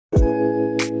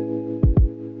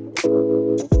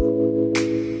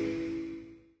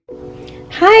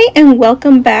Hi and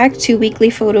welcome back to Weekly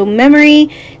Photo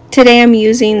Memory. Today I'm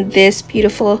using this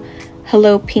beautiful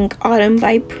Hello Pink Autumn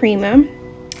by Prima.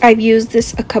 I've used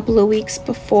this a couple of weeks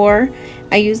before.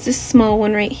 I used this small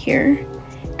one right here.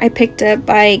 I picked up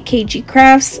by KG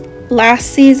Crafts last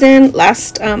season,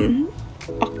 last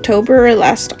October,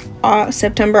 last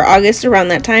September, August, around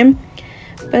that time.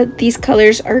 But these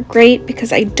colors are great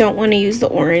because I don't want to use the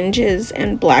oranges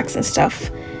and blacks and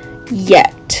stuff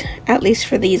yet, at least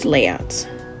for these layouts.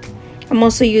 I'm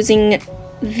also using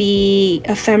the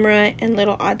ephemera and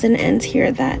little odds and ends here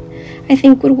that I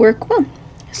think would work well.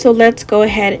 So let's go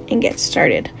ahead and get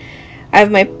started. I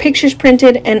have my pictures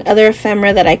printed and other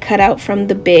ephemera that I cut out from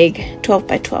the big 12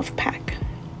 by 12 pack.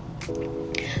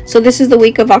 So this is the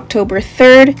week of October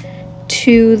 3rd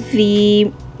to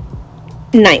the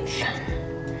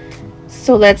 9th.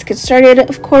 So let's get started,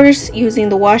 of course, using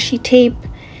the washi tape.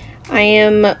 I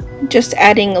am just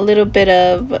adding a little bit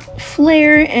of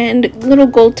flair and little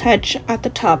gold touch at the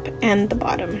top and the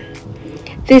bottom.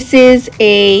 This is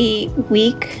a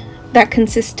week that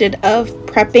consisted of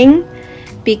prepping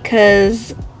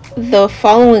because the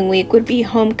following week would be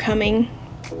homecoming.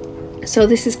 So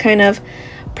this is kind of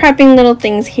prepping little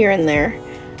things here and there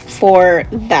for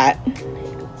that.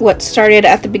 What started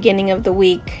at the beginning of the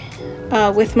week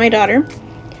with my daughter.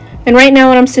 And right now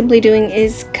what I'm simply doing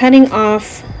is cutting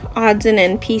off odds and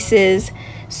end pieces,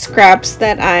 scraps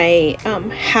that I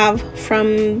have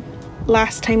from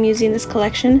last time using this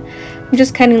collection. I'm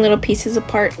just cutting little pieces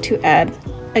apart to add,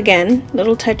 again,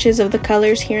 little touches of the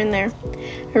colors here and there.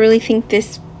 I really think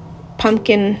this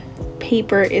pumpkin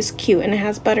paper is cute and it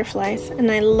has butterflies,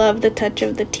 and I love the touch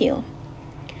of the teal.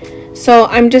 So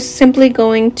I'm just simply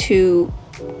going to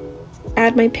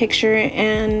add my picture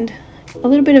and a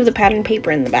little bit of the pattern paper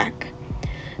in the back.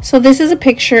 So this is a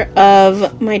picture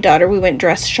of my daughter. We went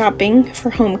dress shopping for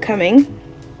homecoming,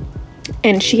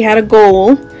 and she had a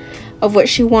goal of what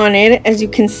she wanted, as you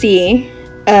can see,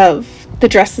 of the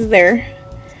dresses there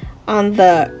on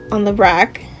the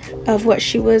rack of what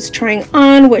she was trying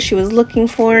on, what she was looking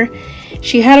for.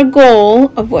 She had a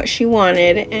goal of what she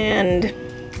wanted, and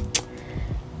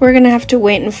we're gonna have to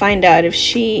wait and find out if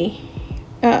she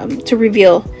to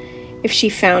reveal if she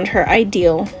found her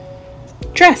ideal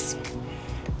dress.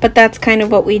 But that's kind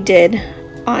of what we did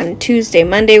on Tuesday.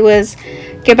 Monday was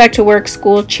get back to work,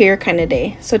 school, cheer kind of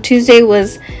day. So Tuesday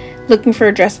was looking for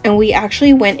a dress, and we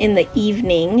actually went in the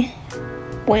evening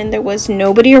when there was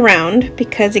nobody around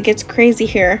because it gets crazy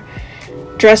here,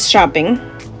 dress shopping.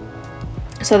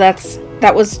 So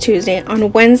that was Tuesday.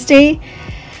 On Wednesday,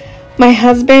 my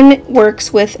husband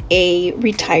works with a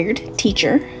retired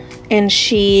teacher, and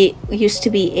she used to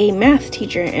be a math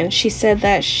teacher, and she said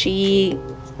that she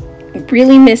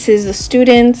really misses the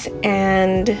students,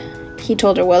 and he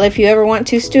told her, well, if you ever want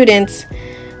 2 students,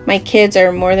 my kids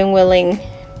are more than willing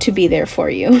to be there for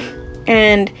you.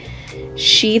 And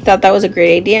she thought that was a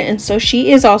great idea, and so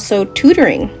she is also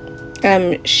tutoring.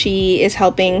 She is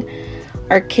helping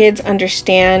our kids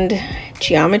understand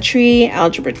geometry,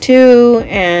 algebra 2,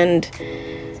 and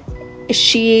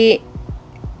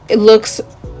it looks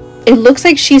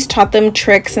like she's taught them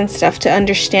tricks and stuff to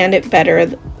understand it better,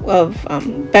 of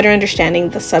better understanding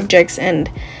the subjects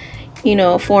and, you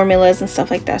know, formulas and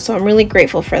stuff like that. So I'm really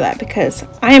grateful for that because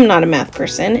I am not a math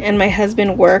person, and my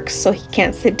husband works, so he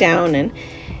can't sit down, and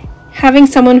having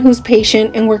someone who's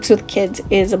patient and works with kids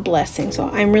is a blessing. So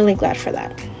I'm really glad for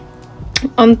that.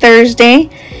 On Thursday,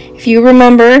 if you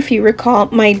recall,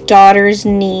 my daughter's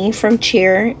knee from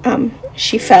cheer,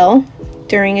 she fell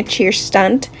during a cheer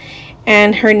stunt,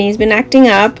 and her knee's been acting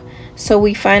up. So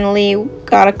we finally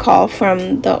got a call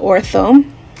from the ortho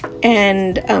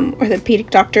and orthopedic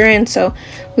doctor, and so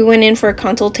we went in for a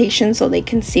consultation so they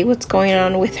can see what's going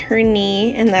on with her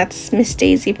knee. And that's Miss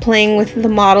Daisy playing with the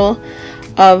model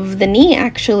of the knee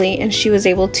actually, and she was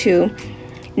able to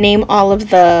name all of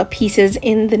the pieces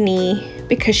in the knee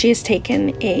because she has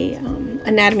taken a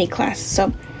anatomy class.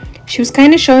 So she was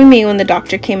kind of showing me when the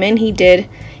doctor came in. He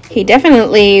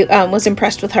definitely was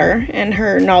impressed with her and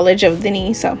her knowledge of the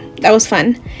knee, so that was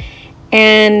fun.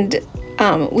 And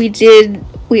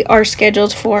we are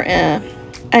scheduled for an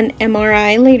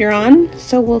MRI later on,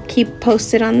 so we'll keep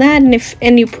posted on that. And if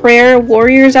any prayer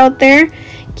warriors out there,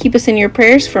 keep us in your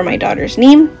prayers for my daughter's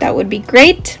knee. That would be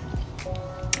great.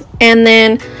 And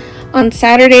then on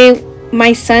Saturday,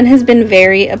 my son has been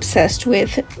very obsessed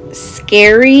with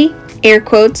scary, air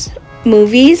quotes,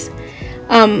 movies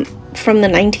from the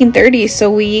 1930s. So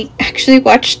we actually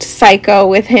watched Psycho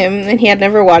with him, and he had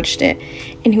never watched it,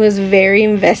 and he was very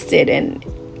invested, and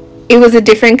it was a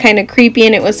different kind of creepy,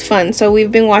 and it was fun. So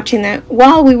we've been watching that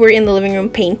while we were in the living room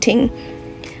painting.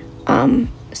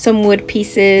 some wood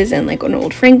pieces and like an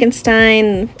old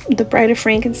Frankenstein, the Bride of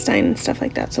Frankenstein and stuff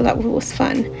like that. So that was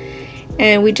fun.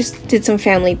 And we just did some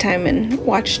family time and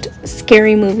watched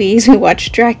scary movies. We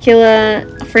watched Dracula,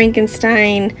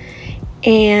 Frankenstein,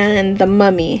 and The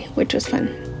Mummy, which was fun.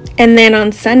 And then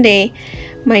on Sunday,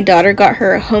 my daughter got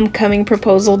her homecoming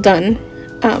proposal done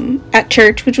at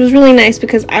church, which was really nice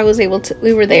because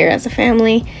we were there as a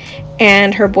family,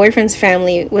 and her boyfriend's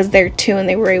family was there too, and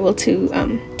they were able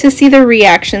to see their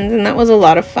reactions, and that was a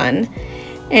lot of fun.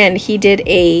 And he did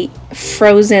a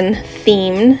Frozen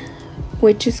theme,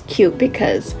 which is cute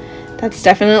because that's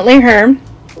definitely her.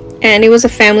 And it was a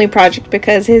family project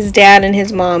because his dad and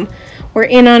his mom were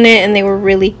in on it, and they were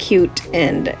really cute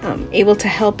and able to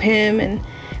help him and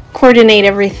coordinate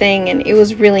everything, and it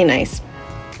was really nice.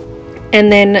 And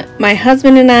then my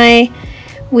husband and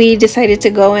we decided to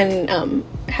go and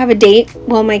have a date.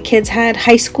 Well, my kids had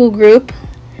high school group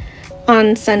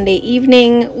on Sunday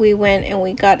evening. We went and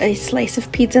we got a Slice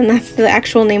of Pizza, and that's the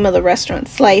actual name of the restaurant,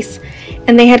 Slice.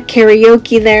 And they had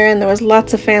karaoke there, and there was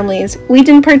lots of families. We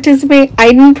didn't participate.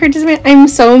 I didn't participate. I'm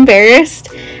so embarrassed.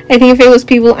 I think if it was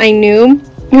people I knew,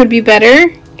 it would be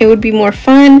better. It would be more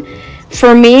fun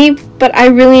for me, but I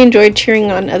really enjoyed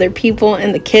cheering on other people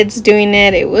and the kids doing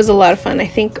it. It was a lot of fun. I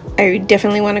think I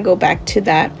definitely want to go back to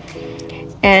that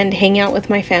and hang out with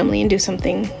my family and do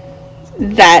something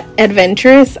that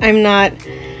adventurous. I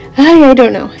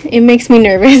don't know. It makes me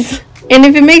nervous. And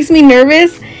if it makes me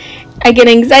nervous, I get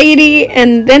anxiety,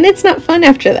 and then it's not fun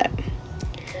after that.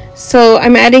 So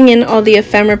I'm adding in all the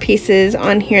ephemera pieces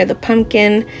on here. The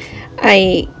pumpkin,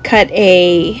 I cut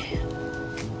a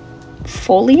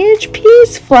foliage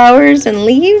piece, flowers and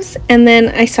leaves, and then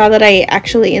I saw that I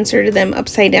actually inserted them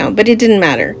upside down, but it didn't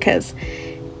matter because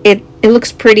it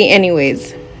looks pretty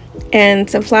anyways. And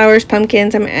some flowers,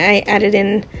 pumpkins. I added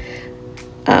in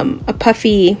a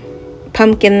puffy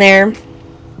pumpkin there,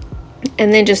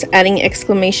 and then just adding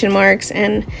exclamation marks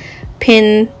and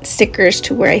pin stickers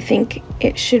to where I think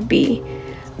it should be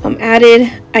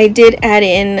added. I did add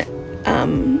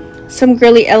in some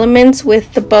girly elements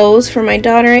with the bows for my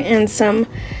daughter, and some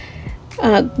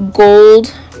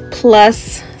gold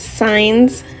plus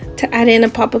signs to add in a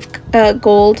pop of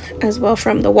gold as well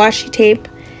from the washi tape.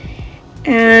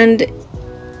 And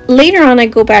later on I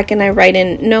go back and I write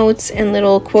in notes and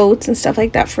little quotes and stuff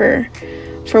like that for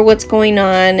what's going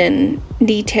on and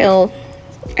detail.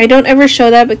 I don't ever show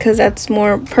that because that's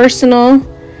more personal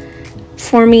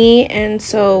for me, and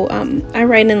so I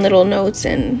write in little notes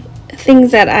and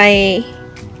things that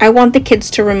I want the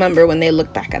kids to remember when they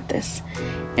look back at this,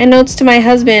 and notes to my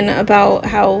husband about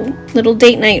how little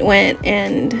date night went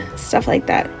and stuff like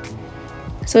that.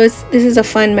 So this is a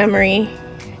fun memory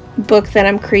book that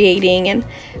I'm creating, and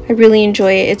I really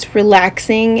enjoy it. It's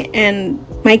relaxing, and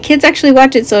my kids actually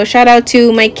watch it, so shout out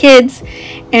to my kids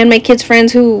and my kids'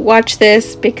 friends who watch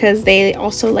this because they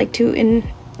also like to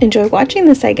enjoy watching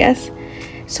this, I guess.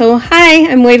 So hi,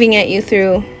 I'm waving at you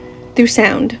through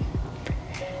sound.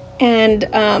 And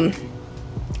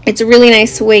it's a really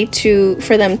nice way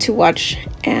for them to watch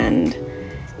and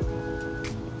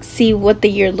see what the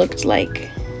year looked like.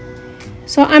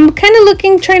 So I'm kind of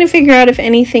trying to figure out if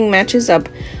anything matches up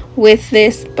with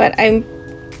this, but I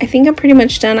think I'm pretty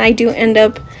much done. I do end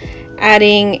up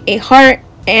adding a heart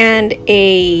and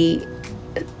a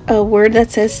word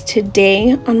that says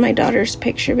today on my daughter's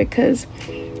picture, because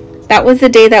that was the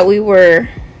day that we were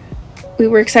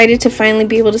excited to finally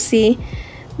be able to see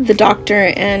the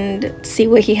doctor and see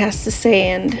what he has to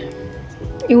say, and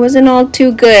it wasn't all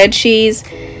too good. She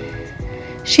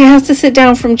has to sit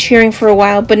down from cheering for a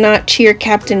while, but not cheer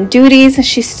captain duties.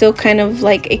 She's still kind of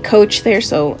like a coach there,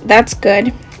 so that's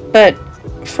good. But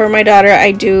for my daughter,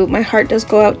 my heart does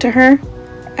go out to her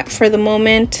for the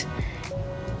moment,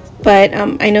 but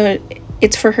I know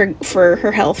it's for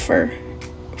her health, for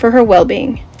her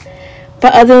well-being.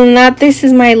 But other than that, this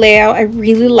is my layout. I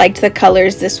really liked the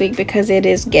colors this week because it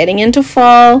is getting into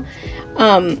fall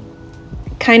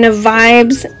kind of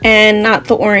vibes, and not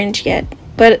the orange yet.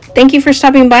 But thank you for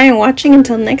stopping by and watching.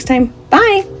 Until next time,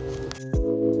 bye!